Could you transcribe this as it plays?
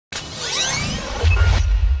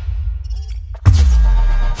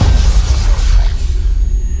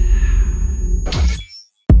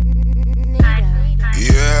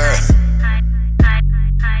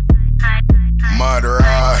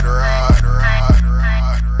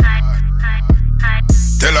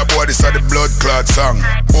a the blood clot song.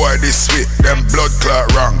 Boy, this sweet, them blood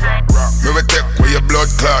clot wrong. Me will take away your blood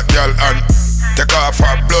clot, girl, and take off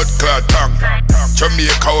our blood clot tongue.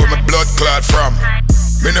 Jamaica where my blood clot from.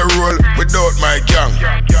 Me no roll without my gang.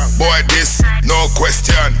 Boy, this, no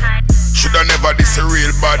question. Shoulda never this a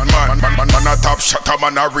real bad man. Man a top shotter,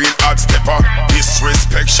 man a real hard stepper.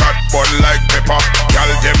 Disrespect shot, bun like pepper.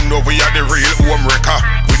 Y'all them know we are the real home wrecker.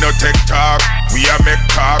 We no take talk, we a make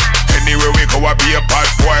talk. Anywhere we go, I be a bad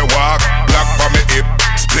boy walk. Black for me hip,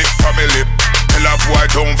 split for me lip. Tell a boy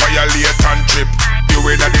don't violate and trip. You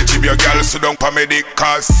in a the gym, your girl so don't for me dick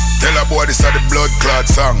cause. Tell a boy this a the blood clot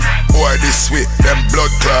song. Boy this sweet, them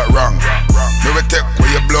blood clot wrong. Me will take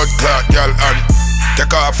away your blood clot, girl, and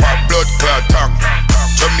take off our blood clot tongue.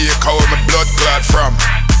 Jamaica where my blood clot from.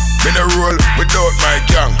 Me no roll without my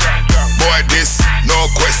gang. Boy this, no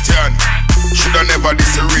question. Shoulda never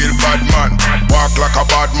this a real bad man. Walk like a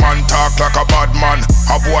bad man, talk like a bad man.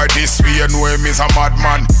 A boy this way, you know him is a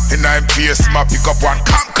madman. In I'm face, ma pick up one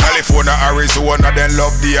California, Arizona, then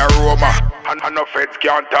love the aroma. And no feds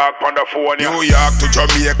can't talk on the phone. New York to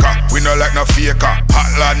Jamaica, we no like no faker.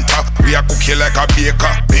 Atlanta, we a cookie like a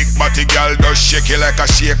baker. Big body girl does shake it like a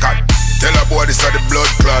shaker. Tell a boy this a the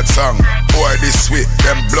blood clot song. Boy this sweet,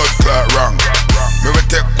 them blood clot wrong. Me will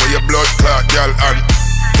take away your blood clot, girl, and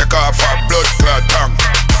take off our blood clot tongue.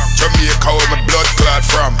 Jamaica where my blood clot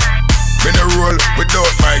from. Me no roll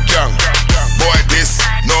without my gang. Boy this,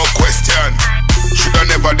 no question. Shoulda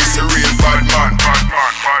never this a real bad man.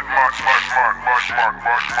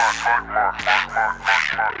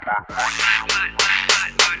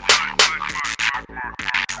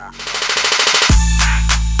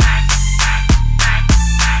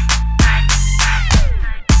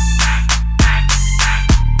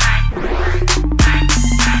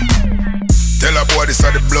 Tell a boy this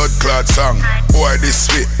a the blood clot song. Boy this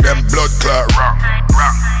sweet, them blood clot wrong.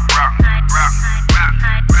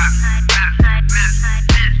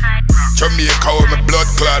 Jamaica where my blood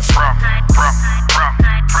clot from.